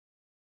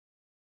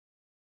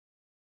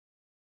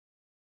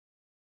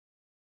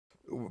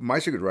My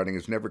secret writing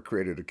has never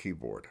created a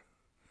keyboard.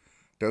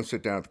 Don't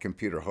sit down at the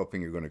computer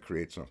hoping you're going to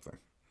create something.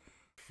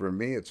 For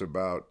me, it's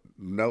about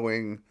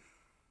knowing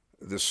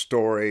the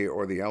story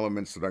or the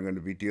elements that I'm going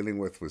to be dealing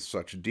with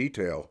such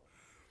detail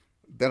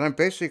that I'm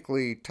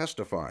basically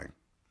testifying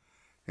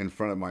in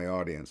front of my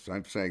audience.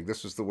 I'm saying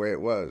this is the way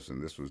it was,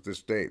 and this was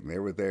this date, and they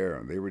were there,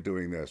 and they were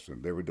doing this,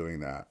 and they were doing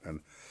that,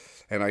 and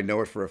I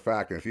know it for a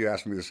fact. And if you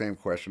ask me the same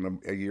question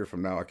a year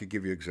from now, I could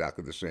give you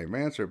exactly the same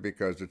answer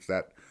because it's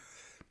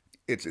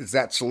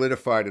that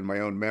solidified in my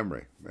own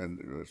memory.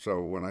 And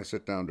so when I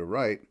sit down to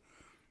write,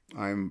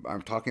 I'm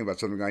talking about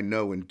something I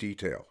know in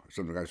detail,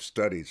 something I've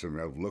studied, something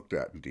I've looked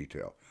at in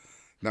detail,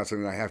 not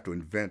something I have to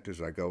invent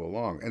as I go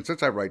along. And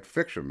since I write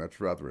fiction,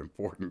 that's rather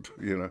important,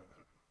 you know.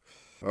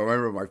 I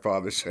remember my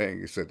father saying,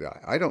 he said,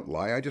 "I don't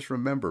lie, I just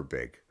remember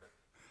big."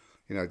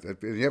 You know,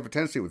 you have a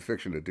tendency with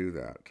fiction to do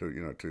that,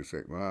 to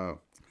say, "Well,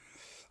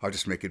 I'll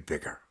just make it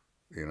bigger,"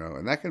 you know,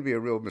 and that can be a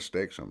real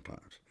mistake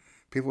sometimes.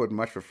 People would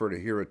much prefer to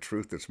hear a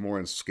truth that's more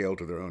in scale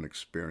to their own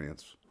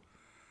experience.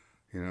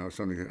 You know,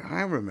 something that,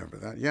 I remember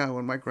that. Yeah,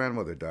 when my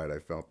grandmother died, I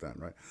felt that,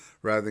 right?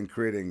 Rather than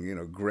creating,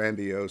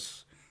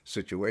 grandiose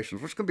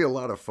situations, which can be a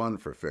lot of fun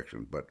for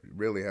fiction, but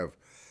really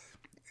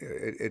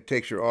it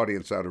takes your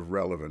audience out of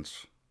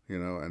relevance,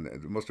 and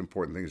the most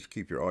important thing is to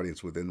keep your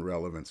audience within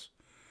relevance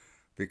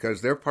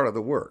because they're part of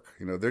the work.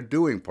 They're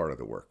doing part of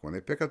the work. When they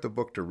pick up the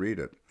book to read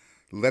it,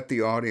 let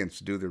the audience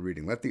do the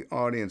reading. Let the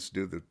audience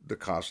do the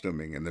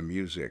costuming and the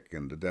music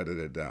and the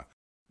da-da-da-da.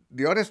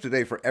 The audience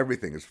today for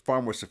everything is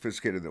far more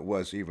sophisticated than it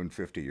was even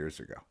 50 years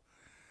ago.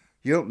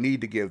 You don't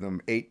need to give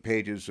them 8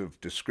 pages of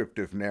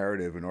descriptive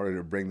narrative in order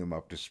to bring them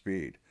up to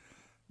speed.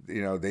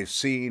 They've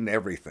seen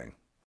everything.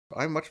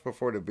 I much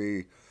prefer to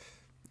be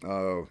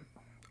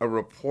a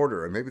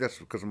reporter, and maybe that's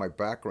because of my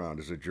background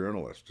as a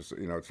journalist. It's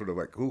sort of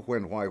like who,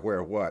 when, why,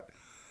 where, what.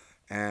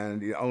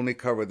 And you only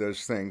cover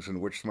those things in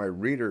which my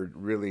reader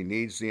really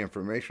needs the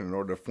information in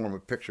order to form a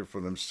picture for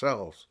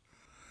themselves.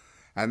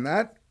 And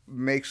that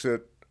makes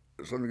it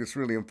something that's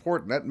really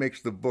important. That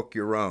makes the book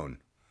your own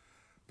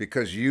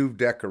because you've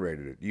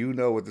decorated it. You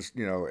know what this,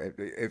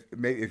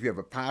 if you have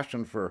a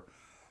passion for,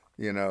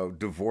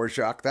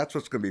 Dvorak, that's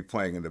what's going to be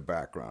playing in the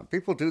background.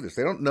 People do this.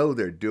 They don't know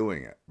they're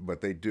doing it,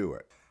 but they do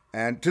it.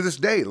 And to this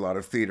day, a lot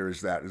of theater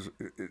is that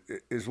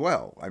as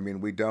well. I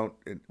mean,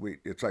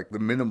 it's like the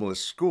minimalist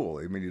school.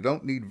 I mean, you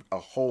don't need a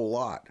whole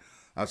lot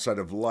outside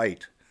of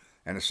light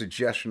and a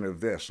suggestion of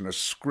this and a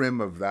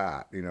scrim of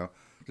that,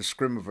 the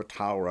scrim of a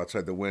tower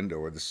outside the window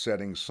or the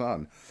setting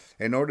sun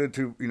in order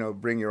to,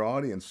 bring your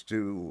audience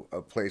to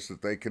a place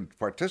that they can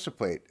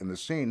participate in the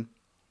scene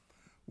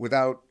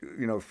without,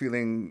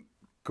 feeling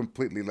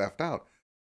completely left out.